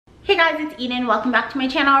Hey guys, it's Eden. Welcome back to my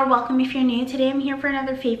channel, or welcome if you're new. Today I'm here for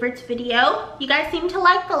another favorites video. You guys seem to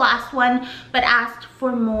like the last one, but asked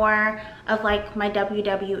for more of like my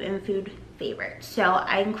WW and food favorites. So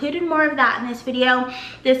I included more of that in this video.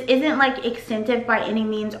 This isn't like extensive by any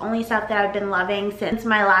means, only stuff that I've been loving since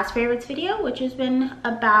my last favorites video, which has been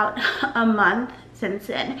about a month since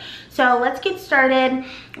then. So let's get started.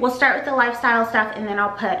 We'll start with the lifestyle stuff and then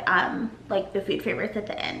I'll put like the food favorites at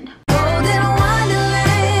the end.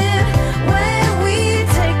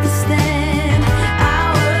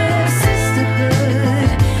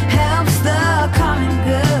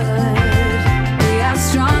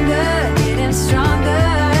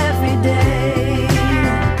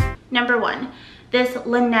 Number one, this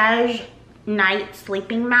Laneige night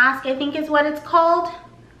sleeping mask, I think is what it's called.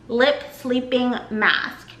 Lip sleeping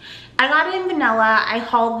mask. I got it in vanilla. I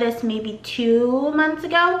hauled this maybe 2 months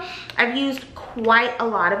ago. I've used quite a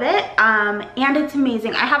lot of it and it's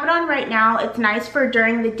amazing. I have it on right now. It's nice for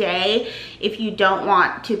during the day if you don't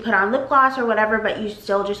want to put on lip gloss or whatever, but you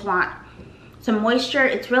still just want some moisture.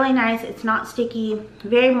 It's really nice. It's not sticky,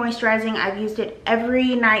 very moisturizing. I've used it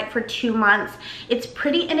every night for 2 months. It's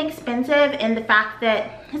pretty inexpensive, and the fact that,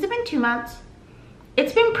 has it been 2 months?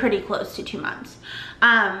 It's been pretty close to 2 months.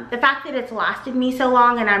 The fact that it's lasted me so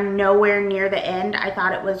long and I'm nowhere near the end, I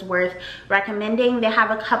thought it was worth recommending. They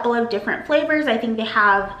have a couple of different flavors. I think they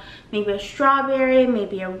have maybe a strawberry,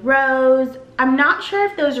 maybe a rose. I'm not sure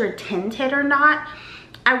if those are tinted or not.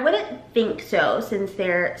 I wouldn't think so since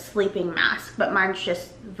they're sleeping masks, but mine's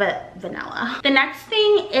just vanilla. The next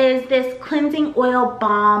thing is this cleansing oil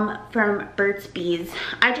balm from Burt's Bees.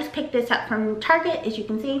 I just picked this up from Target, as you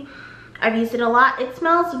can see. I've used it a lot. It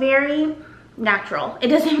smells very natural. It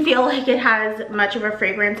doesn't feel like it has much of a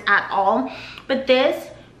fragrance at all, but this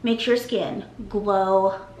makes your skin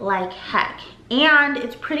glow like heck. And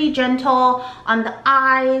it's pretty gentle on the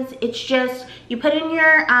eyes. It's just, you put it in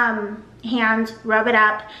your hands, rub it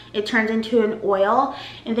up, it turns into an oil,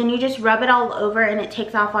 and then you just rub it all over and it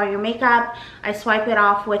takes off all your makeup. I swipe it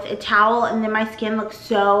off with a towel and then my skin looks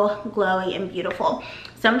so glowy and beautiful.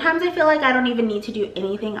 Sometimes I feel like I don't even need to do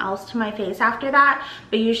anything else to my face after that,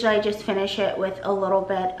 but usually I just finish it with a little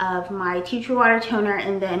bit of my tea tree water toner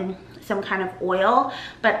and then some kind of oil.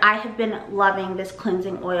 But I have been loving this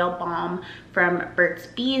cleansing oil balm from Burt's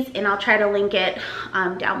Bees, and I'll try to link it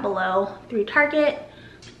down below through Target.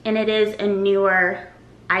 And it is a newer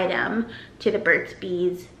item to the Burt's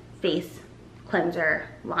Bees face cleanser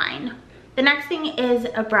line. The next thing is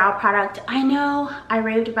a brow product. I know I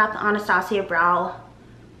raved about the Anastasia brow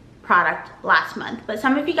product last month, but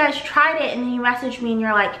some of you guys tried it and then you messaged me and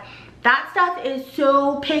you're like, that stuff is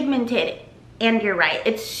so pigmented. And you're right,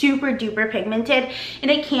 it's super duper pigmented,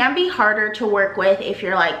 and it can be harder to work with if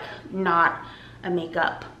you're like not a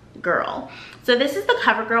makeup girl. So this is the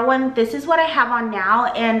CoverGirl one. This is what I have on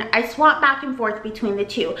now, and I swap back and forth between the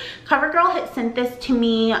two. CoverGirl had sent this to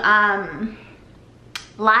me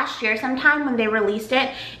last year sometime when they released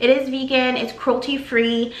it. It is vegan, it's cruelty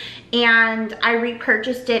free, and I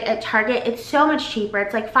repurchased it at Target. It's so much cheaper.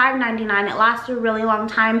 It's like $5.99. It lasts a really long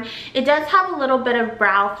time. It does have a little bit of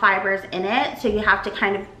brow fibers in it, so you have to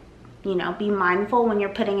kind of, you know, be mindful when you're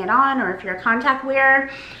putting it on, or if you're a contact wearer,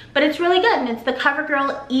 but it's really good. And it's the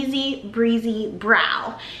CoverGirl Easy Breezy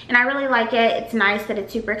Brow, and I really like it. It's nice that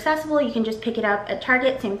it's super accessible. You can just pick it up at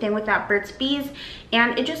Target. Same thing with that Burt's Bees,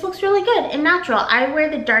 and it just looks really good and natural. I wear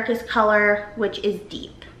the darkest color, which is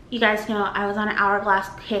deep. You guys know I was on an hourglass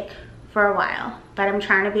kick for a while, but I'm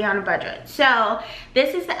trying to be on a budget. So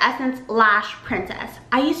this is the Essence Lash Princess.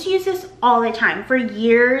 I used to use this all the time. For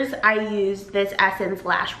years, I used this Essence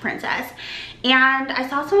Lash Princess. And I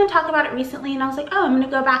saw someone talk about it recently and I was like, oh, I'm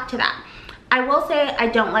gonna go back to that. I will say I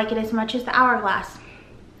don't like it as much as the Hourglass,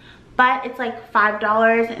 but it's like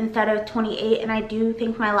 $5 instead of $28, and I do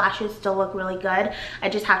think my lashes still look really good. I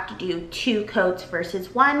just have to do 2 coats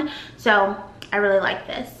versus 1, so I really like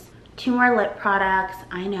this. 2 more lip products.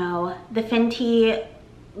 I know, the Fenty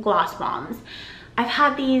gloss bombs. I've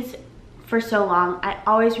had these for so long. I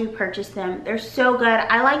always repurchase them. They're so good.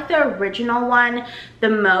 I like the original one the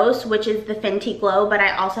most, which is the Fenty Glow, but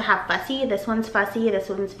I also have Fussy. This one's Fussy, this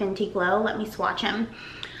one's Fenty Glow. Let me swatch them.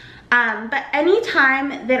 But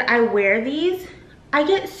anytime that I wear these, I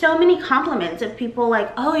get so many compliments of people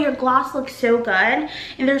like, oh, your gloss looks so good, and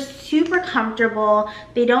they're super comfortable.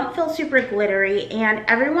 They don't feel super glittery, and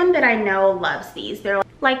everyone that I know loves these. They're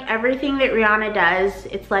like everything that Rihanna does.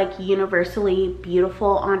 It's like universally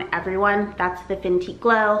beautiful on everyone. That's the Fenty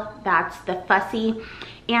Glow, that's the Fussy,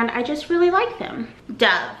 and I just really like them.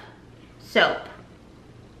 Dove soap.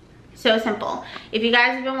 So simple. If you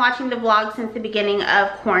guys have been watching the vlog since the beginning of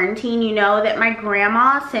quarantine, you know that my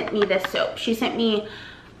grandma sent me this soap. She sent me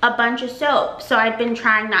a bunch of soap. So I'd been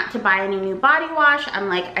trying not to buy any new body wash. I'm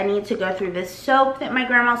like, I need to go through this soap that my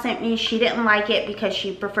grandma sent me. She didn't like it because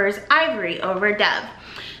she prefers Ivory over Dove.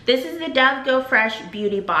 This is the Dove Go Fresh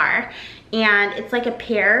Beauty Bar, and it's like a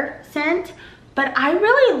pear scent, but I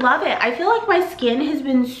really love it. I feel like my skin has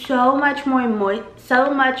been so much more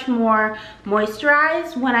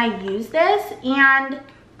moisturized when I use this, and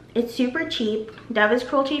it's super cheap. Dove is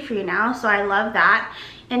cruelty free now, so I love that.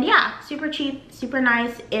 And yeah, super cheap, super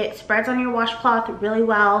nice. It spreads on your washcloth really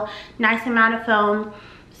well. Nice amount of foam.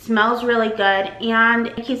 Smells really good, and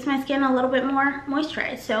it keeps my skin a little bit more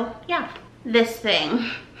moisturized. So yeah, this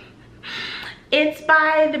thing. It's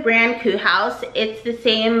by the brand Coo House. It's the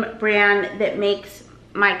same brand that makes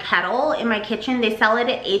my kettle in my kitchen. They sell it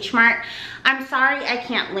at H Mart. I'm sorry I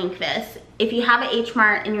can't link this. If you have an H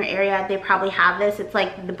Mart in your area, they probably have this. It's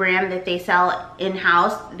like the brand that they sell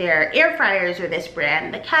in-house. Their air fryers are this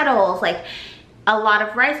brand. The kettles, like a lot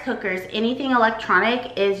of rice cookers, anything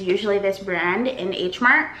electronic is usually this brand in H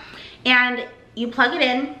Mart. And you plug it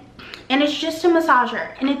in, and it's just a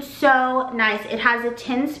massager, and it's so nice. It has a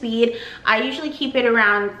 10 speed. I usually keep it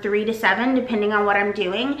around 3 to 7 depending on what I'm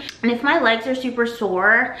doing. And if my legs are super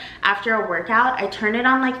sore after a workout, I turn it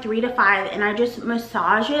on like 3 to 5, and I just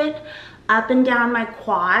massage it up and down my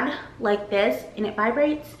quad like this, and it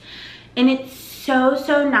vibrates, and it's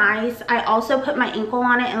so nice. I also put my ankle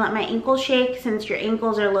on it and let my ankle shake, since your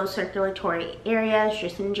ankles are low circulatory areas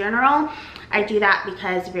just in general. I do that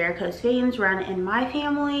because varicose veins run in my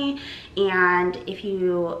family, and if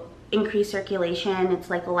you increase circulation, it's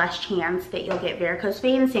like less chance that you'll get varicose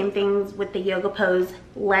veins. Same things with the yoga pose,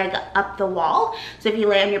 leg up the wall. So if you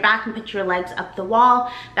lay on your back and put your legs up the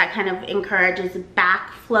wall, that kind of encourages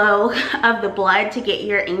backflow of the blood to get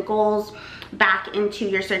your ankles back into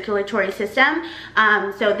your circulatory system.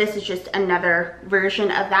 So this is just another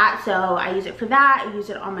version of that. So I use it for that. I use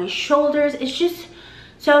it on my shoulders. It's just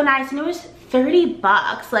so nice, and it was 30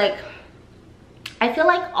 bucks. Like, I feel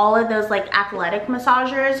like all of those like athletic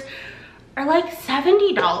massagers are like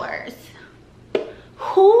 $70.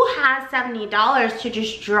 Who has $70 to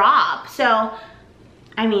just drop? So,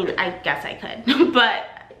 I mean, I guess I could, but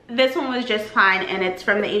this one was just fine, and it's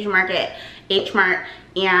from the Asian market, H Mart,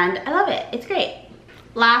 and I love it. It's great.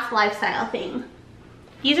 Last lifestyle thing.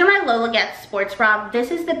 These are my Lola Gets sports bra.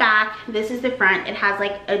 This is the back, this is the front. It has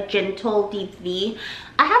like a gentle deep V.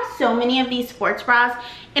 I have so many of these sports bras,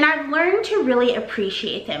 and I've learned to really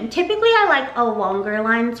appreciate them. Typically I like a longer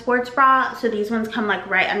line sports bra, so these ones come like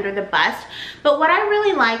right under the bust. But what I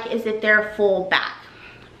really like is that they're full back.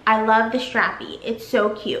 I love the strappy, it's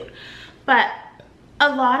so cute. But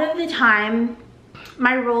a lot of the time,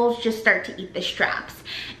 my rolls just start to eat the straps.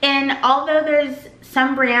 And although there's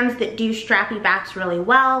some brands that do strappy backs really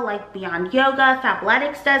well, like Beyond Yoga,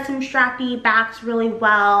 Fabletics does some strappy backs really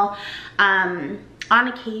well. On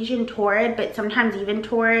occasion Torrid, but sometimes even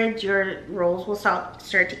Torrids, your rolls will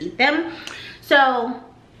start to eat them. So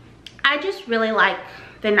I just really like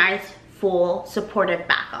the nice full supportive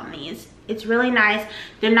back on these. It's really nice.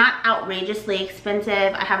 They're not outrageously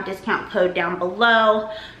expensive. I have a discount code down below,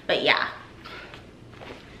 but yeah,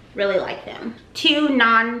 really like them. Two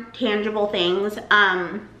non-tangible things.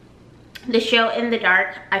 The show In the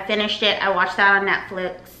Dark, I finished it. I watched that on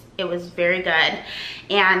Netflix. It was very good.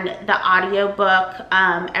 And the audiobook,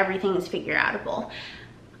 Everything is Figure Outable.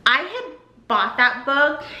 I had bought that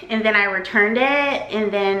book, and then I returned it,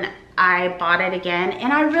 and then I bought it again,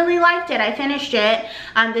 and I really liked it. I finished it.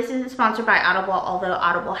 This isn't sponsored by Audible, although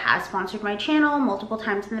Audible has sponsored my channel multiple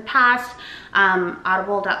times in the past.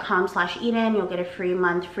 Audible.com/Eden, you'll get a free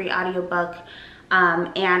month, free audiobook,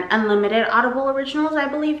 and unlimited Audible originals, I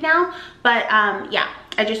believe now. But yeah,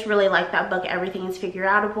 I just really like that book, Everything is Figure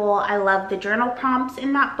Outable. I love the journal prompts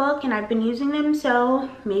in that book, and I've been using them, so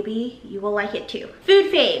maybe you will like it too.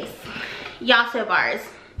 Food faves, Yasso bars.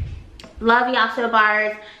 Love Yasso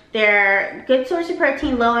bars. They're good source of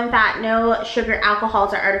protein, low in fat, no sugar,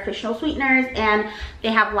 alcohols, or artificial sweeteners, and they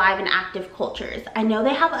have live and active cultures. I know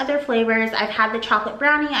they have other flavors. I've had the chocolate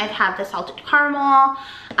brownie, I've had the salted caramel.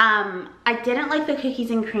 I didn't like the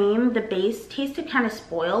cookies and cream. The base tasted kind of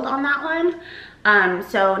spoiled on that one.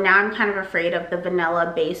 So now I'm kind of afraid of the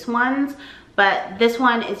vanilla base ones, but this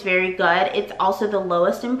one is very good. It's also the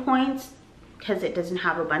lowest in points, because it doesn't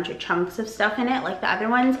have a bunch of chunks of stuff in it like the other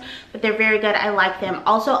ones, but they're very good. I like them.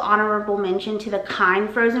 Also, honorable mention to the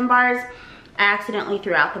Kind frozen bars. I accidentally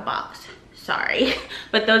threw out the box, sorry.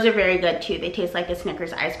 But those are very good too. They taste like a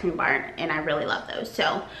Snickers ice cream bar, and I really love those.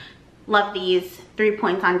 So Love these. 3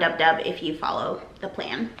 points on Dub Dub if you follow the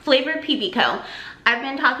plan. Flavored PB Co. I've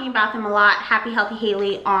been talking about them a lot. Happy Healthy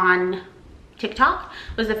Haley on TikTok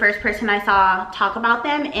was the first person I saw talk about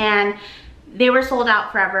them, and they were sold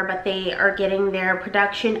out forever, but they are getting their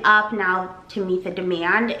production up now to meet the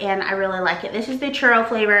demand, and I really like it. This is the churro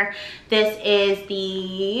flavor. This is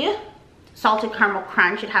the salted caramel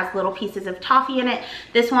crunch. It has little pieces of toffee in it.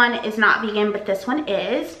 This one is not vegan, but this one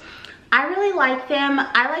is. I really like them.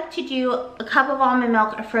 I like to do a cup of almond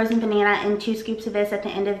milk, a frozen banana, and 2 scoops of this at the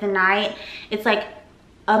end of the night. It's like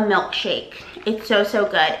a milkshake. It's so, so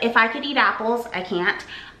good. If I could eat apples, I can't.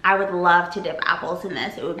 I would love to dip apples in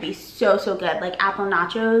this. It would be so, so good. Like apple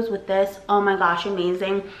nachos with this. Oh my gosh,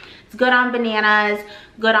 amazing. It's good on bananas,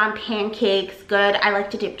 good on pancakes, good. I like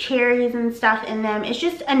to dip cherries and stuff in them. It's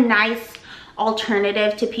just a nice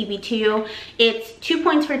alternative to PB2. It's 2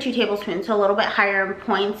 points for 2 tablespoons, so a little bit higher in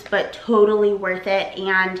points, but totally worth it.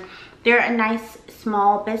 And they're a nice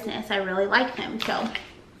small business. I really like them. So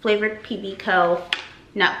flavored PB Co.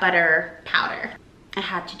 nut butter powder. I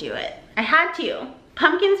had to do it. I had to.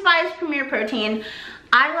 Pumpkin spice Premier Protein.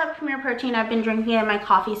 I love Premier Protein. I've been drinking it in my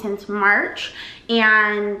coffee since March,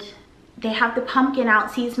 and they have the pumpkin out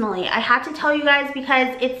seasonally. I had to tell you guys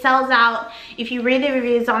because it sells out. If you read the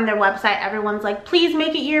reviews on their website, everyone's like, please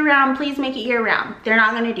make it year round, please make it year round. They're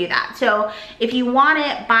not gonna do that. So if you want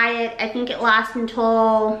it, buy it. I think it lasts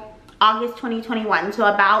until August 2021, so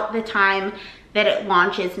about the time that it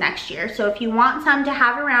launches next year. So if you want some to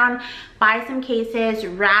have around, buy some cases,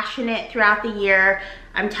 ration it throughout the year.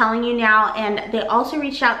 I'm telling you now. And they also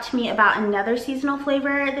reached out to me about another seasonal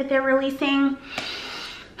flavor that they're releasing.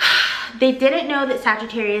 They didn't know that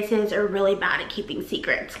Sagittariuses are really bad at keeping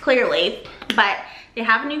secrets, clearly, but they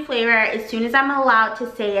have a new flavor. As soon as I'm allowed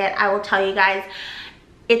to say it, I will tell you guys.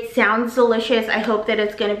 It sounds delicious. I hope that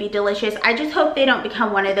it's gonna be delicious. I just hope they don't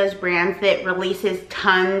become one of those brands that releases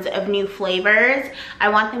tons of new flavors. I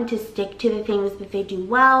want them to stick to the things that they do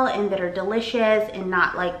well and that are delicious, and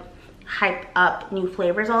not like hype up new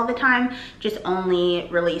flavors all the time. Just only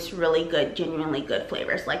release really good, genuinely good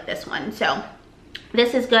flavors like this one. So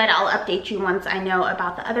this is good. I'll update you once I know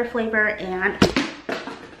about the other flavor. And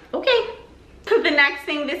okay. The next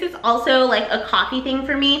thing, this is also like a coffee thing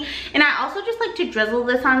for me, and I also just like to drizzle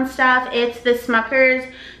this on stuff. It's the Smucker's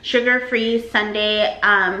sugar-free sundae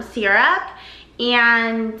syrup,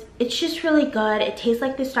 and it's just really good. It tastes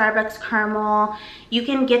like the Starbucks caramel. You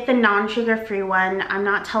can get the non-sugar-free one. I'm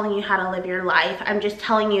not telling you how to live your life. I'm just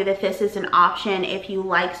telling you that this is an option if you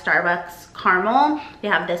like Starbucks caramel. They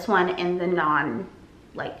have this one and the non,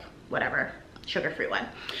 like, whatever, sugar-free one.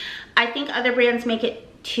 I think other brands make it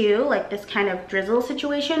too, like this kind of drizzle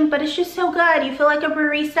situation, but it's just so good. You feel like a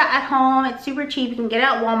barista at home. It's super cheap. You can get it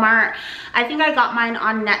at Walmart. I think I got mine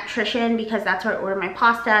on Nutrition because that's where I ordered my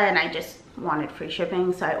pasta, and I just wanted free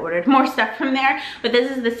shipping, so I ordered more stuff from there. But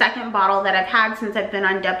this is the second bottle that I've had since I've been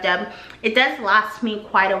on Dub Dub. It does last me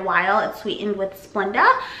quite a while. It's sweetened with Splenda,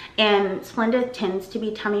 and Splenda tends to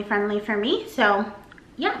be tummy friendly for me, so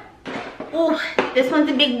yeah. Oh, this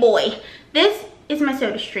one's a big boy. This is my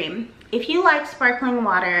SodaStream. If you like sparkling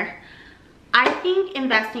water, I think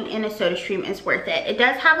investing in a SodaStream is worth it. It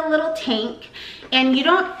does have a little tank, and you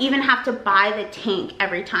don't even have to buy the tank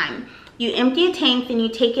every time. You empty a tank, then you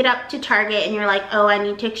take it up to Target, and you're like, oh, I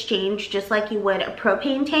need to exchange, just like you would a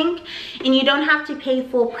propane tank. And you don't have to pay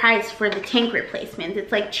full price for the tank replacements.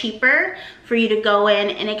 It's like cheaper for you to go in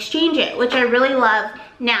and exchange it, which I really love.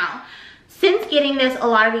 Now, since getting this, a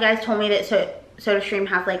lot of you guys told me that SodaStream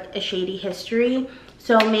has like a shady history.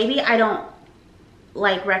 So maybe I don't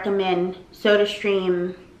like recommend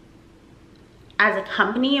SodaStream as a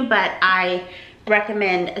company, but I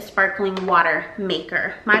recommend a sparkling water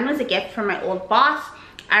maker. Mine was a gift from my old boss.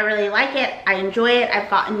 I really like it. I enjoy it. I've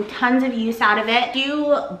gotten tons of use out of it. I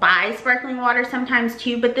do buy sparkling water sometimes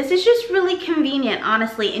too, but this is just really convenient,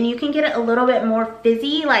 honestly. And you can get it a little bit more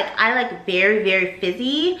fizzy. Like, I like very, very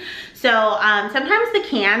fizzy. So sometimes the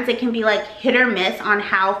cans, it can be like hit or miss on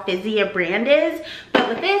how fizzy a brand is. But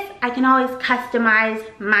with this, I can always customize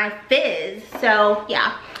my fizz. So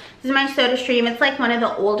yeah, this is my SodaStream. It's like one of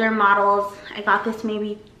the older models. I got this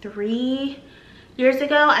maybe 3 years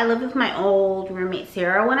ago. I lived with my old roommate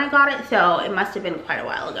Sarah when I got it, so it must have been quite a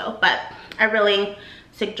while ago. But I really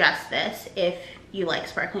suggest this if you like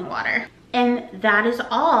sparkling water. And that is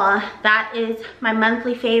all. That is my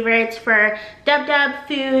monthly favorites for Dub Dub,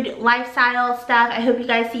 food, lifestyle stuff. I hope you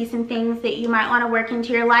guys see some things that you might want to work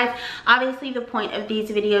into your life. Obviously, the point of these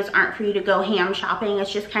videos aren't for you to go ham shopping.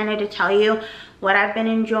 It's just kind of to tell you what I've been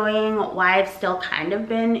enjoying, why I've still kind of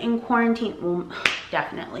been in quarantine. Well,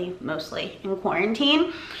 definitely mostly in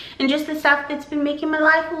quarantine, and just the stuff that's been making my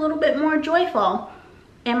life a little bit more joyful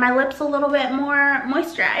and my lips a little bit more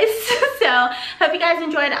moisturized. So hope you guys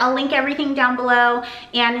enjoyed. I'll link everything down below,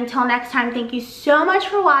 and until next time, thank you so much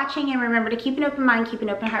for watching, and remember to keep an open mind, keep an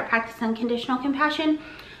open heart, practice unconditional compassion,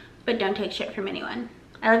 but don't take shit from anyone.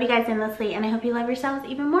 I love you guys endlessly, and I hope you love yourselves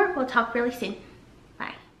even more. We'll talk really soon.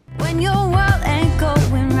 Bye. When your world ain't